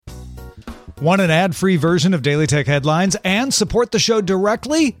Want an ad-free version of Daily Tech Headlines and support the show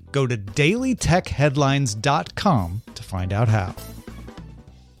directly? Go to dailytechheadlines.com to find out how.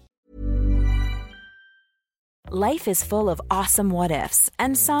 Life is full of awesome what-ifs,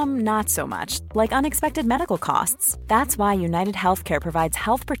 and some not so much, like unexpected medical costs. That's why United Healthcare provides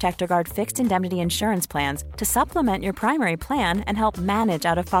Health Protector Guard fixed indemnity insurance plans to supplement your primary plan and help manage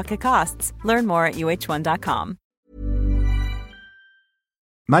out-of-pocket costs. Learn more at uh1.com.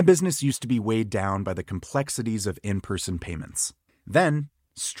 My business used to be weighed down by the complexities of in-person payments. Then,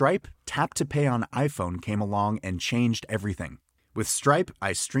 Stripe Tap to Pay on iPhone came along and changed everything. With Stripe,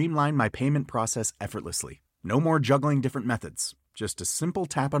 I streamlined my payment process effortlessly. No more juggling different methods. Just a simple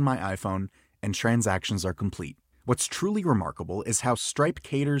tap on my iPhone and transactions are complete. What's truly remarkable is how Stripe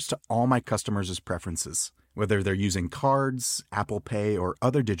caters to all my customers' preferences. Whether they're using cards, Apple Pay, or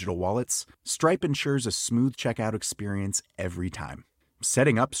other digital wallets, Stripe ensures a smooth checkout experience every time.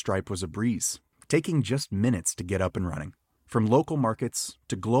 Setting up Stripe was a breeze, taking just minutes to get up and running. From local markets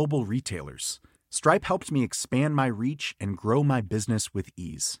to global retailers, Stripe helped me expand my reach and grow my business with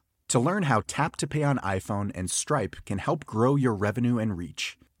ease. To learn how Tap to Pay on iPhone and Stripe can help grow your revenue and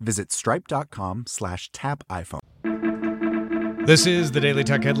reach, visit stripe.com/tapiphone. This is the Daily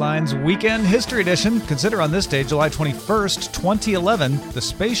Tech Headlines Weekend History Edition. Consider on this day, July 21st, 2011, the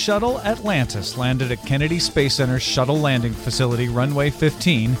Space Shuttle Atlantis landed at Kennedy Space Center's Shuttle Landing Facility, Runway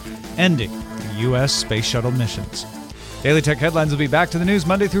 15, ending the U.S. Space Shuttle missions. Daily Tech Headlines will be back to the news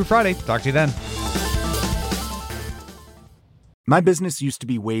Monday through Friday. Talk to you then. My business used to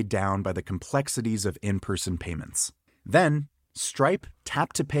be weighed down by the complexities of in-person payments. Then, Stripe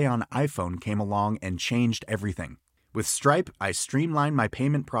Tap to Pay on iPhone came along and changed everything. With Stripe, I streamlined my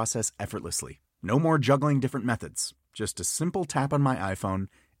payment process effortlessly. No more juggling different methods. Just a simple tap on my iPhone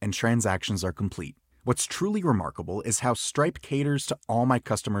and transactions are complete. What's truly remarkable is how Stripe caters to all my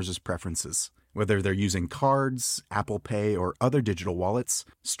customers' preferences. Whether they're using cards, Apple Pay, or other digital wallets,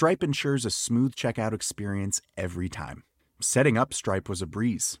 Stripe ensures a smooth checkout experience every time. Setting up Stripe was a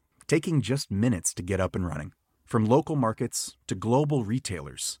breeze, taking just minutes to get up and running. From local markets to global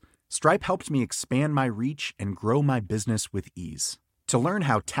retailers, Stripe helped me expand my reach and grow my business with ease. To learn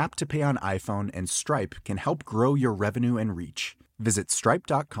how Tap to Pay on iPhone and Stripe can help grow your revenue and reach, visit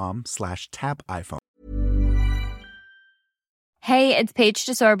stripe.com/tapiphone. Hey, it's Paige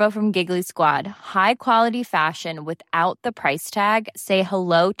DeSorbo from Giggly Squad. High quality fashion without the price tag. Say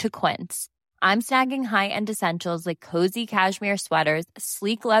hello to Quince. I'm snagging high-end essentials like cozy cashmere sweaters,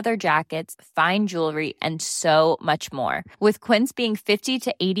 sleek leather jackets, fine jewelry, and so much more. With Quince being 50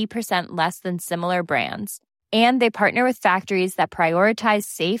 to 80% less than similar brands. And they partner with factories that prioritize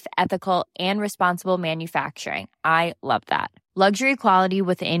safe, ethical, and responsible manufacturing. I love that. Luxury quality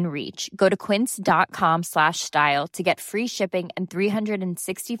within reach. Go to quince.com/style to get free shipping and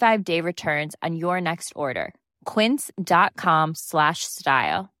 365-day returns on your next order.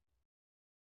 Quince.com/style.